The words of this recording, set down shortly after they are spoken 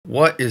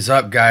What is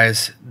up,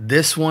 guys?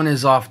 This one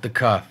is off the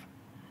cuff.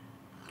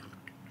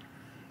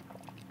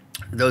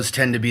 Those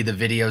tend to be the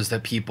videos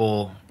that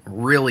people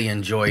really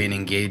enjoy and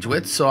engage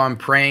with, so I'm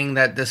praying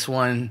that this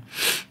one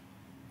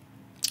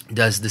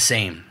does the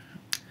same.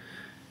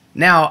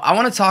 Now, I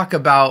want to talk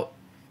about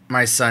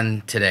my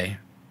son today.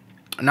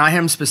 Not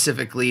him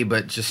specifically,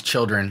 but just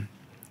children.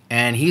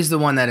 And he's the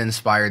one that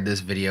inspired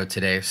this video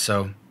today,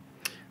 so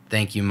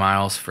thank you,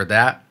 Miles, for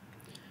that.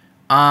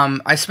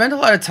 I spent a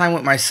lot of time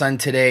with my son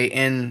today,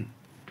 and,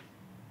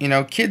 you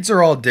know, kids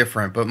are all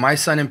different, but my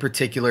son in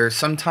particular,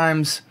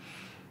 sometimes,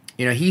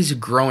 you know, he's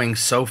growing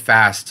so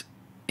fast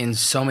in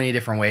so many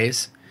different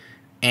ways,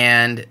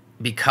 and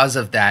because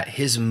of that,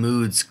 his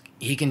moods,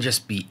 he can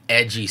just be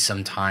edgy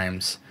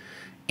sometimes.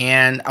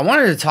 And I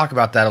wanted to talk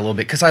about that a little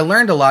bit because I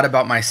learned a lot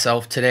about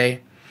myself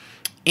today,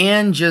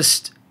 and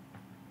just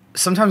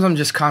sometimes I'm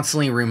just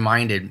constantly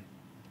reminded.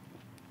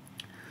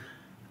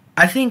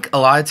 I think a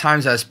lot of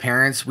times as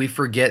parents, we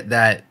forget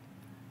that,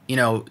 you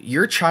know,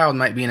 your child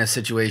might be in a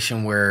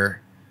situation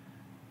where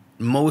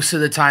most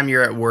of the time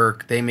you're at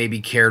work, they may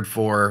be cared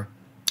for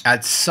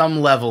at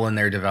some level in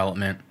their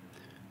development.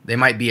 They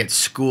might be at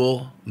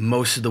school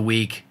most of the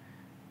week,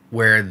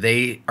 where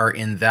they are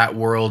in that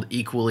world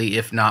equally,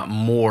 if not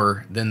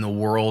more, than the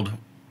world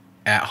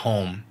at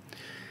home.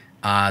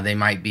 They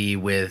might be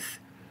with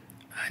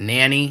a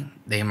nanny.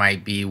 They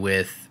might be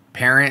with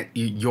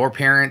your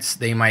parents.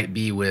 They might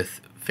be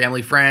with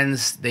family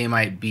friends. They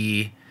might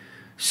be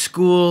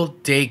school,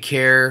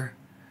 daycare,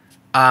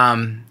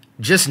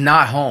 just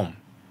not home.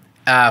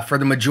 For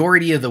the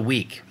majority of the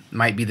week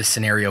might be the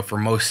scenario for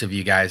most of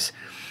you guys.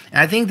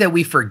 And I think that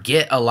we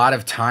forget a lot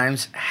of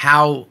times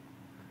how,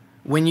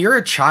 when you're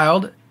a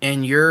child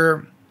and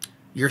you're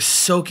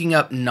soaking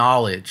up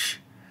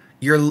knowledge,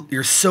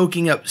 you're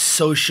soaking up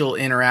social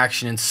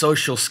interaction and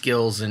social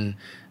skills and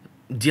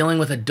dealing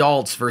with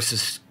adults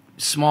versus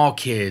small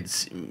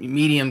kids,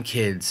 medium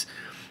kids,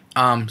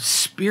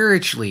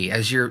 spiritually,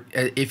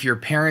 if you're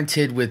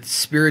parented with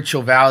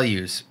spiritual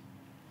values,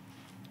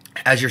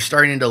 as you're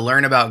starting to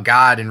learn about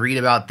God and read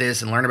about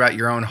this and learn about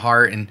your own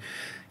heart, and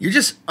you're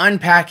just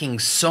unpacking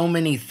so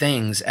many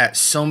things at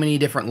so many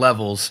different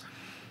levels.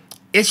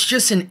 It's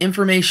just an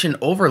information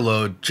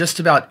overload just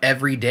about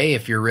every day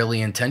if you're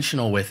really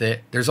intentional with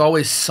it. There's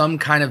always some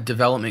kind of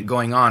development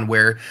going on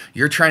where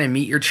you're trying to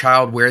meet your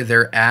child where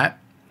they're at.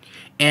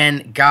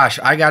 And gosh,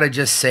 I gotta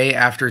just say,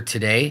 after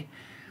today,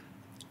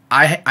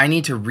 I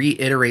need to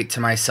reiterate to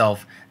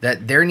myself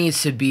that there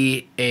needs to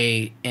be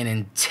an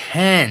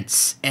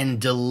intense and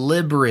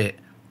deliberate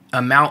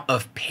amount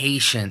of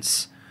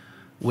patience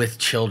with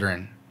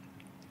children.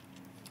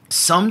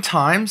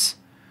 Sometimes,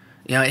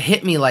 you know, it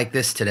hit me like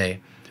this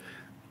today.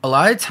 A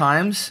lot of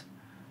times,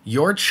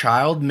 your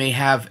child may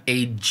have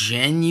a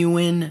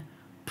genuine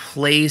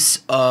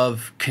place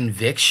of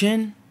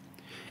conviction,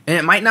 and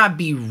it might not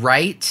be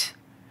right.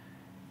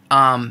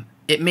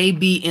 It may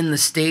be in the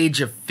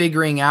stage of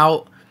figuring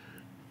out.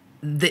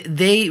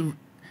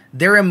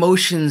 Their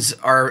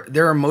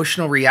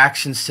emotional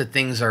reactions to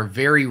things are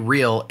very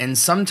real, and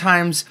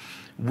sometimes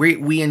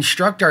we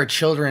instruct our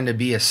children to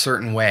be a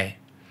certain way.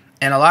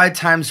 And a lot of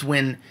times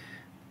when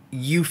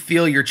you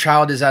feel your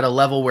child is at a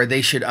level where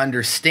they should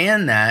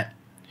understand that,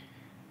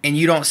 and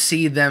you don't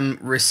see them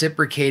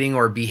reciprocating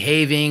or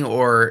behaving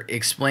or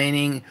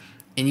explaining,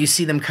 and you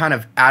see them kind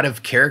of out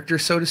of character,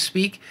 so to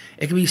speak,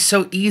 it can be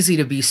so easy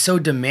to be so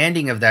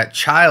demanding of that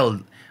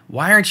child.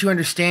 Why aren't you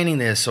understanding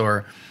this?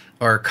 Or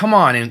come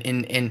on.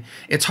 And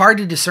it's hard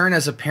to discern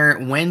as a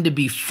parent when to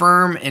be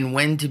firm and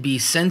when to be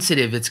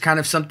sensitive. It's kind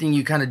of something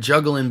you kind of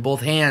juggle in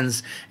both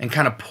hands and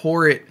kind of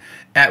pour it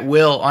at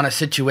will on a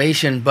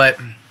situation. But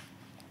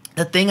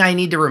the thing I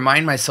need to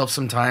remind myself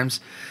sometimes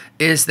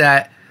is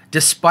that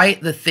despite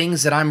the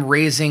things that I'm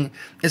raising,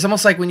 it's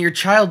almost like when your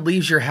child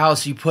leaves your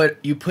house, you put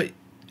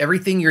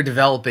everything you're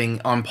developing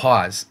on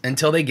pause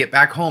until they get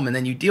back home, and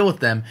then you deal with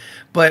them.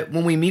 But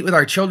when we meet with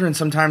our children,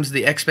 sometimes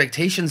the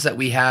expectations that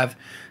we have,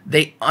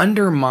 they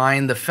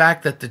undermine the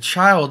fact that the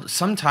child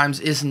sometimes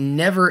is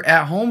never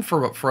at home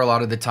for a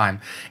lot of the time.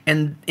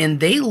 And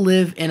they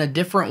live in a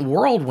different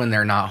world when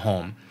they're not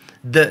home.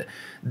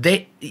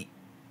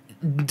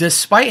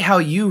 Despite how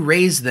you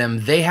raise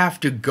them, they have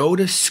to go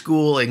to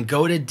school and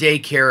go to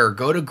daycare or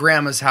go to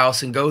grandma's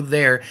house and go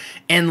there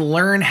and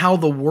learn how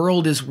the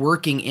world is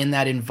working in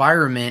that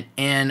environment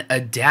and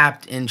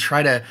adapt and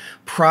try to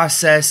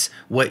process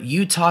what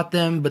you taught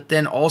them. But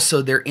then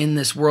also they're in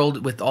this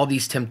world with all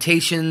these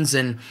temptations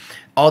and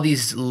all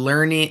these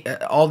learning,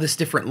 all this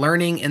different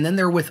learning. And then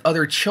they're with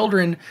other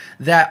children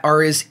that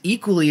are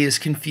equally as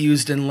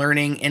confused and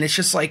learning. And it's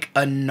just like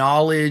a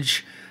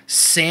knowledge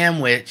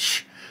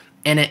sandwich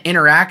and an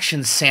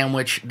interaction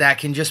sandwich that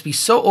can just be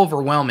so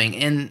overwhelming.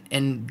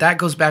 And that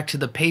goes back to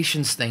the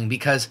patience thing,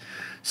 because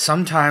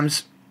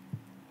sometimes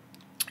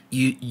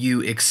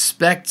you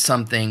expect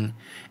something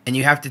and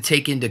you have to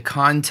take into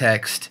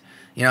context.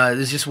 You know, it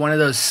was just one of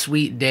those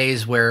sweet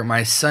days where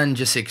my son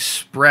just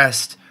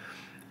expressed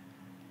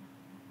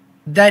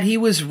that he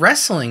was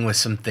wrestling with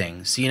some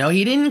things. You know,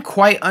 he didn't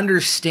quite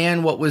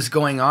understand what was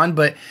going on,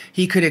 but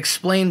he could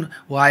explain,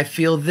 well, I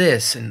feel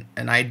this and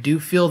I do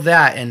feel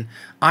that, and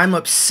I'm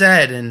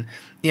upset. And,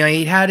 you know,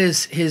 he had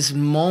his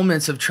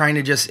moments of trying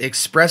to just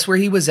express where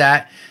he was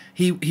at.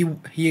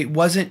 He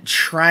wasn't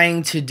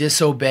trying to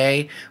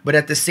disobey, but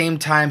at the same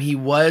time he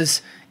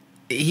was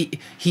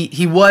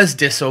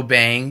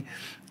disobeying,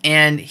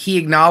 and he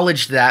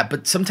acknowledged that.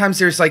 But sometimes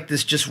there's like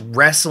this just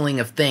wrestling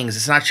of things.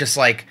 It's not just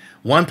like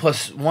 1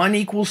 +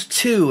 1 =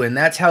 2, and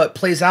that's how it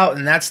plays out,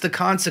 and that's the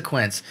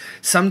consequence.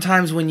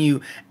 Sometimes when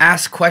you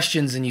ask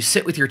questions and you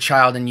sit with your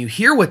child and you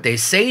hear what they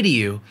say to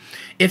you,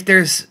 if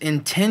there's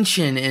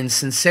intention and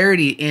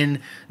sincerity in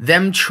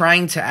them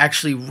trying to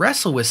actually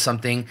wrestle with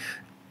something,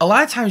 a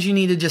lot of times you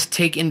need to just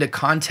take into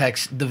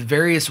context the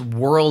various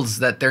worlds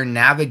that they're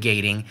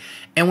navigating.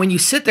 And when you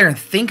sit there and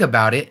think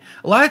about it,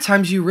 a lot of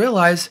times you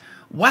realize,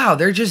 wow,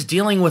 they're just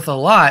dealing with a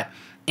lot,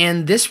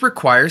 and this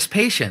requires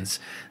patience.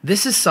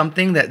 This is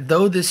something that,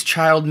 though this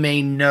child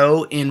may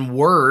know in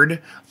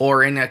word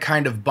or in a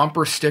kind of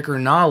bumper sticker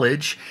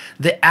knowledge,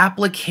 the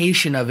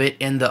application of it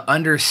and the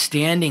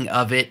understanding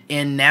of it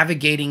and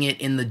navigating it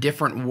in the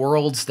different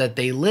worlds that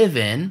they live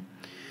in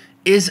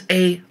is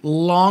a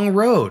long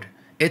road.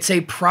 It's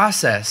a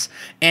process.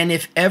 And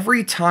if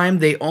every time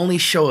they only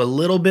show a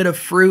little bit of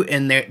fruit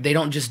and they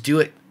don't just do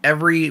it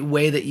every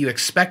way that you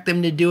expect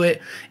them to do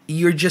it,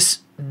 you're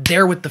just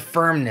there with the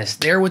firmness,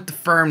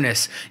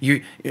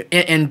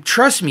 and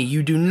trust me,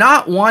 you do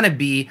not want to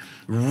be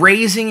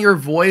raising your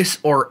voice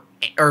or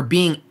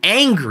being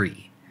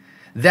angry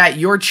that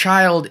your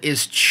child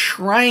is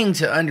trying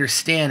to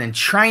understand and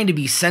trying to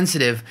be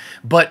sensitive,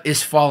 but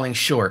is falling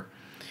short.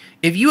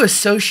 If you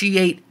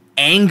associate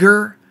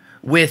anger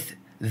with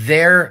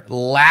their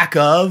lack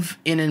of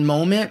in a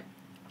moment,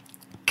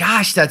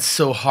 gosh, that's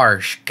so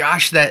harsh.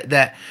 Gosh,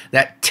 that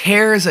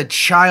tears a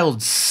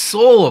child's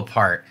soul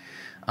apart.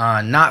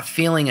 Not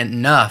feeling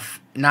enough,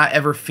 not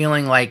ever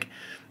feeling like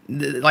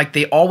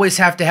they always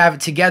have to have it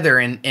together,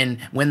 and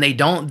when they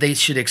don't, they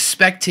should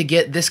expect to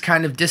get this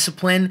kind of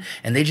discipline,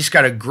 and they just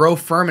got to grow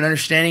firm and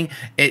understanding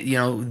it. You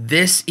know,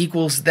 this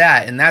equals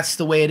that, and that's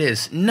the way it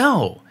is.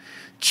 No,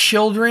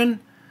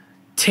 children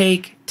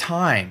take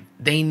time.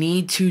 They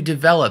need to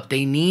develop.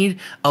 They need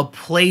a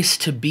place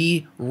to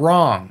be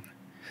wrong.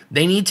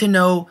 They need to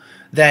know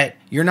that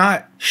you're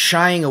not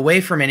shying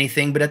away from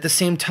anything, but at the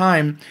same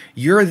time,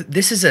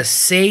 this is a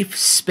safe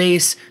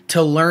space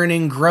to learn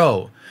and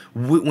grow.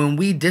 When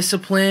we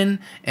discipline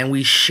and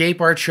we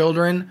shape our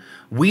children,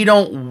 we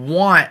don't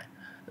want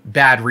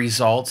bad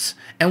results,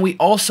 and we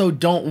also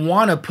don't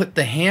want to put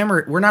the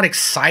hammer. We're not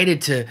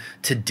excited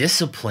to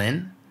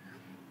discipline.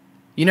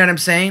 You know what I'm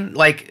saying?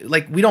 Like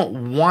we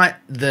don't want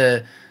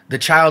the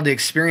child to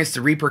experience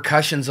the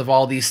repercussions of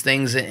all these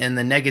things and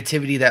the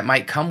negativity that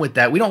might come with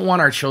that. We don't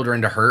want our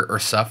children to hurt or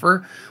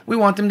suffer. We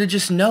want them to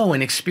just know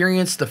and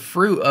experience the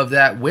fruit of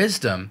that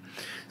wisdom.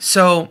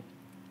 So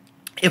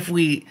if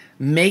we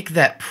make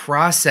that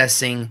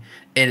processing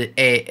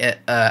a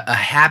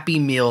happy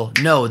meal,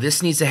 no,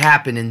 this needs to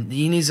happen, and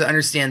he needs to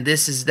understand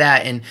this is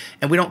that, and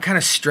we don't kind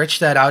of stretch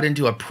that out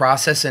into a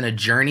process and a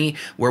journey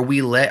where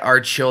we let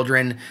our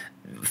children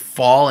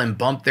fall and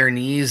bump their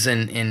knees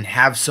and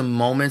have some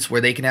moments where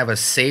they can have a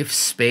safe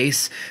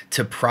space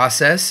to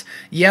process.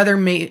 Yeah,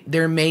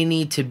 there may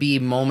need to be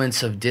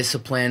moments of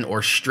discipline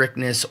or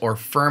strictness or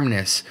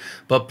firmness,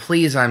 but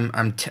please,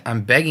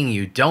 I'm begging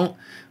you, don't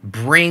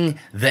bring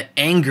the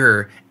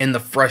anger and the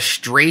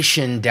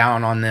frustration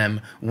down on them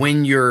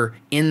when you're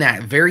in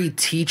that very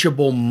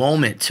teachable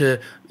moment to,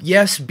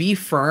 yes, be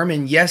firm,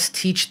 and yes,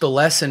 teach the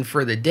lesson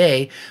for the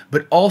day,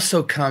 but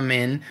also come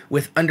in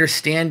with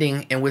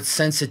understanding and with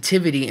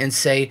sensitivity and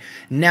say,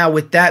 now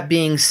with that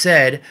being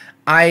said,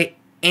 I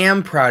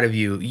am proud of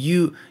you.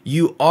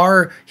 You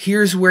are,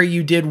 here's where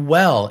you did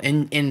well.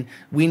 And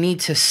we need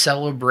to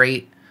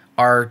celebrate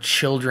our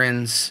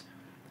children's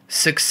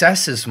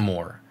successes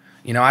more.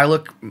 You know, I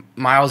look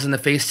Miles in the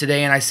face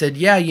today and I said,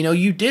 yeah, you know,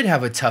 you did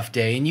have a tough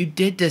day and you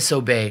did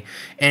disobey.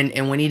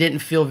 And when he didn't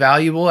feel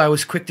valuable, I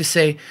was quick to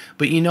say,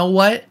 but you know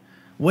what?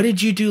 What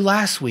did you do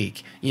last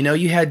week? You know,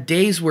 you had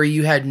days where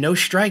you had no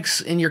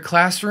strikes in your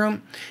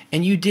classroom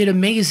and you did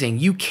amazing.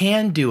 You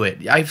can do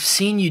it. I've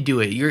seen you do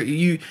it.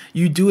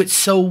 You do it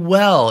so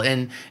well.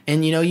 And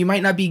you know, you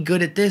might not be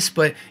good at this,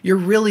 but you're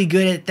really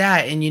good at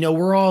that. And you know,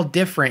 we're all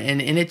different,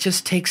 and it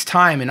just takes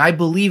time, and I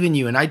believe in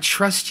you and I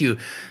trust you.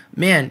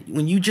 Man,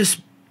 when you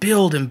just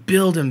build and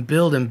build and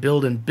build and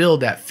build and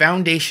build that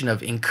foundation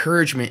of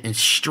encouragement and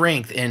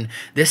strength, and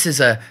this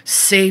is a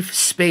safe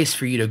space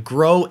for you to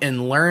grow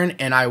and learn,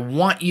 and I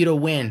want you to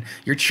win.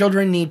 Your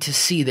children need to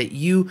see that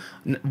you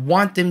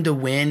want them to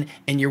win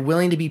and you're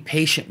willing to be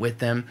patient with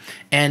them,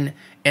 and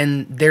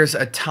there's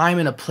a time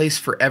and a place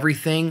for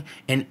everything,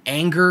 and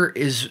anger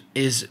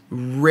is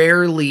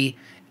rarely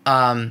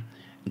the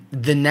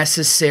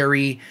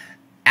necessary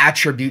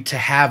attribute to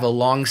have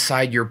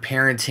alongside your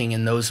parenting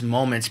in those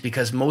moments,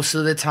 because most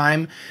of the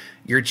time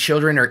your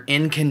children are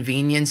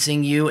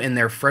inconveniencing you and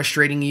they're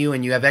frustrating you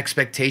and you have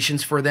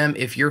expectations for them.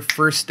 If your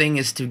first thing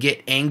is to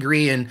get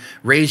angry and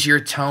raise your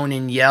tone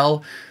and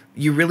yell,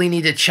 you really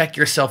need to check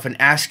yourself and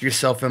ask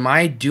yourself, am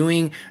I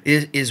doing,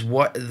 is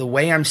what the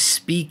way I'm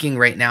speaking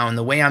right now and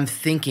the way I'm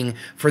thinking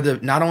for the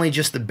not only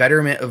just the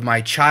betterment of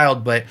my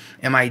child, but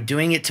am I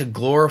doing it to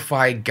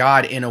glorify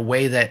God in a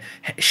way that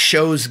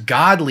shows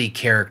godly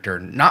character,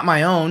 not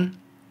my own?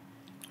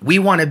 We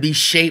want to be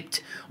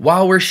shaped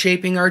while we're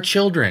shaping our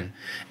children.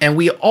 And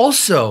we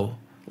also,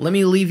 let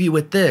me leave you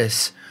with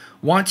this,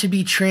 want to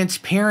be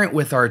transparent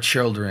with our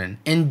children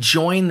and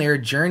join their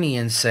journey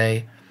and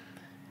say,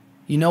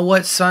 you know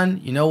what, son?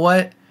 You know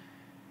what?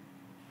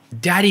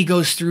 Daddy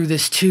goes through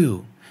this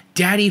too.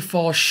 Daddy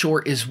falls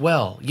short as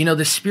well. You know,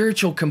 the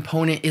spiritual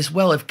component as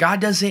well. If God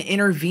doesn't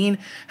intervene,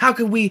 how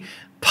could we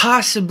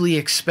possibly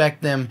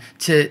expect them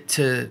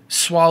to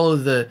swallow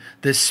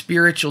the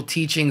spiritual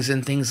teachings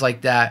and things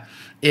like that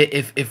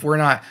if we're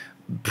not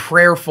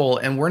prayerful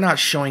and we're not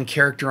showing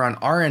character on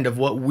our end of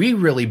what we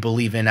really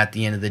believe in at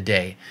the end of the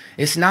day?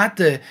 It's not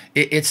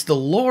it's the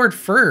Lord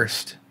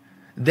first,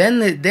 then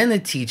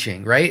the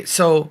teaching, right?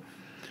 So,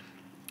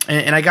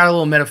 and I got a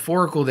little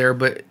metaphorical there,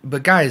 but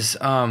guys,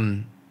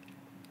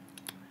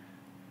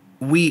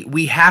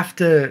 we have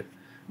to,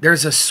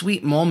 there's a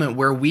sweet moment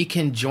where we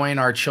can join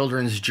our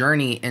children's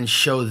journey and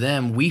show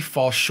them we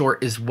fall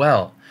short as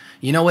well.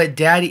 You know what,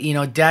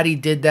 Daddy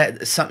did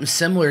that, something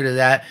similar to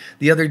that.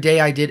 The other day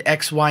I did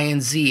X, Y, and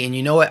Z. And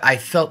you know what? I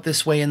felt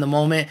this way in the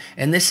moment.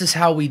 And this is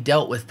how we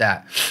dealt with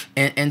that.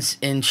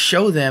 And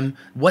show them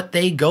what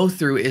they go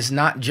through is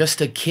not just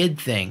a kid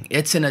thing.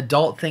 It's an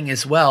adult thing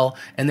as well.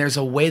 And there's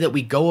a way that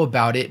we go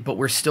about it, but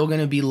we're still going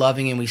to be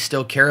loving and we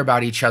still care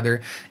about each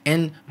other.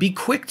 And be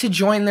quick to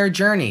join their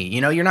journey. You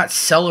know, you're not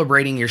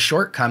celebrating your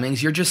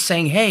shortcomings. You're just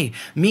saying, hey,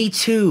 me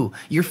too.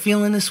 You're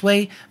feeling this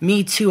way?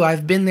 Me too.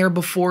 I've been there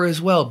before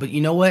as well. But you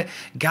know what?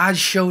 God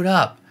showed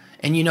up.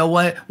 And you know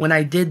what? When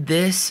I did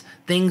this,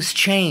 things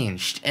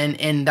changed.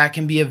 And that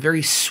can be a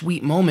very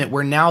sweet moment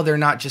where now they're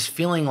not just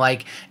feeling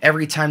like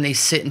every time they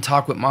sit and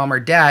talk with mom or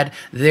dad,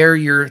 they're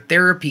your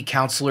therapy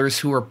counselors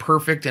who are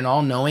perfect and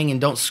all-knowing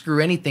and don't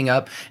screw anything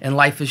up and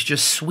life is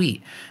just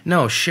sweet.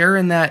 No,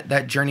 sharing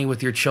that journey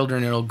with your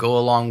children, it'll go a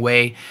long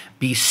way.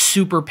 Be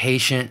super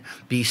patient.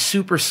 Be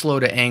super slow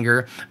to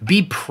anger.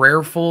 Be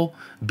prayerful.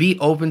 Be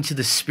open to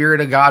the Spirit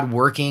of God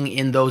working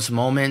in those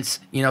moments.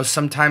 You know,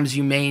 sometimes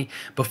you may,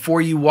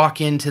 before you walk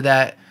into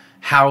that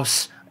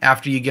house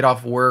after you get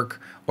off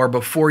work, or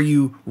before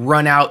you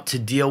run out to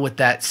deal with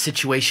that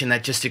situation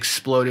that just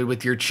exploded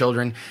with your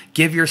children,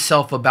 give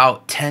yourself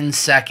about 10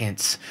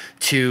 seconds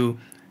to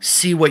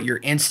see what your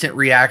instant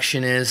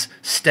reaction is,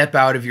 step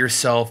out of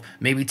yourself,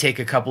 maybe take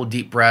a couple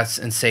deep breaths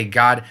and say,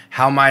 God,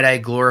 how might I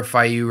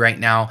glorify you right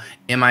now?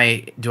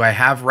 Do I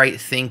have right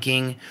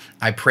thinking?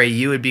 I pray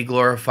you would be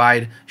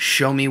glorified.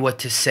 Show me what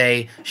to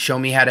say. Show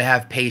me how to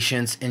have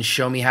patience and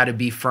show me how to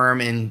be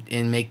firm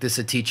and make this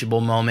a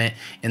teachable moment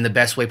in the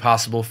best way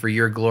possible for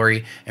your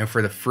glory and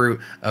for the fruit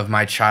of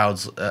my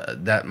child's,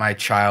 that my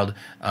child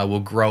will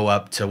grow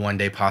up to one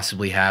day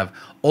possibly have,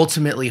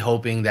 ultimately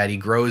hoping that he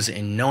grows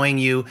in knowing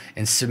you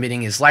and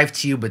submitting his life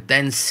to you, but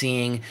then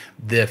seeing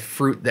the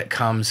fruit that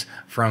comes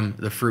from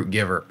the fruit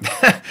giver.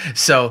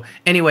 So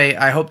anyway,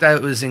 I hope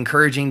that was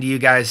encouraging to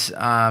you guys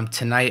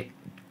tonight.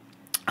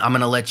 I'm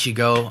going to let you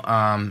go.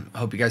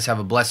 Hope you guys have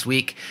a blessed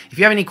week. If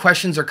you have any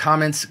questions or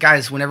comments,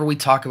 guys, whenever we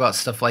talk about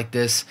stuff like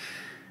this,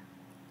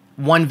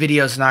 one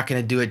video is not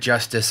going to do it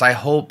justice. I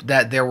hope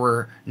that there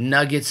were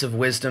nuggets of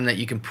wisdom that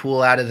you can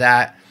pull out of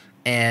that,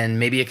 and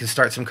maybe it can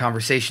start some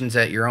conversations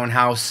at your own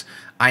house.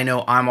 I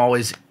know I'm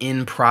always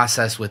in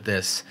process with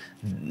this.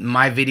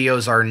 My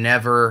videos are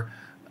never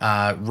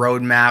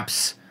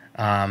roadmaps.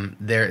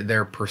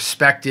 Their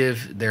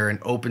perspective, they're an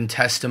open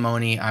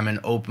testimony. I'm an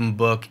open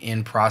book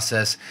in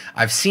process.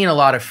 I've seen a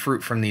lot of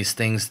fruit from these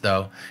things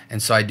though.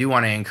 And so I do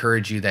want to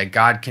encourage you that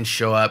God can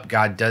show up.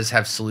 God does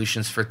have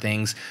solutions for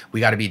things. We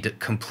got to be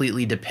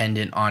completely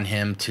dependent on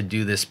him to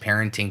do this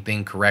parenting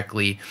thing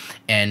correctly.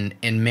 And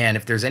man,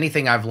 if there's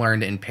anything I've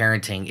learned in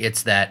parenting,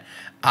 it's that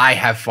I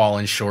have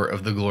fallen short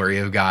of the glory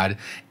of God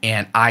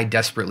and I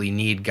desperately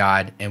need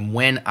God. And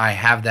when I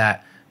have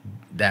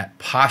that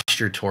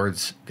posture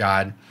towards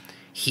God,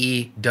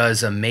 he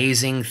does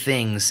amazing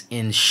things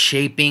in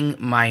shaping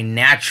my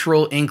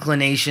natural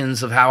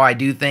inclinations of how I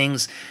do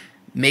things,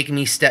 make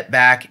me step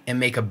back and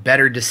make a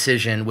better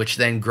decision, which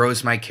then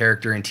grows my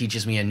character and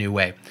teaches me a new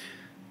way.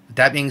 With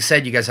that being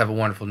said, you guys have a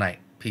wonderful night.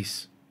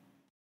 Peace.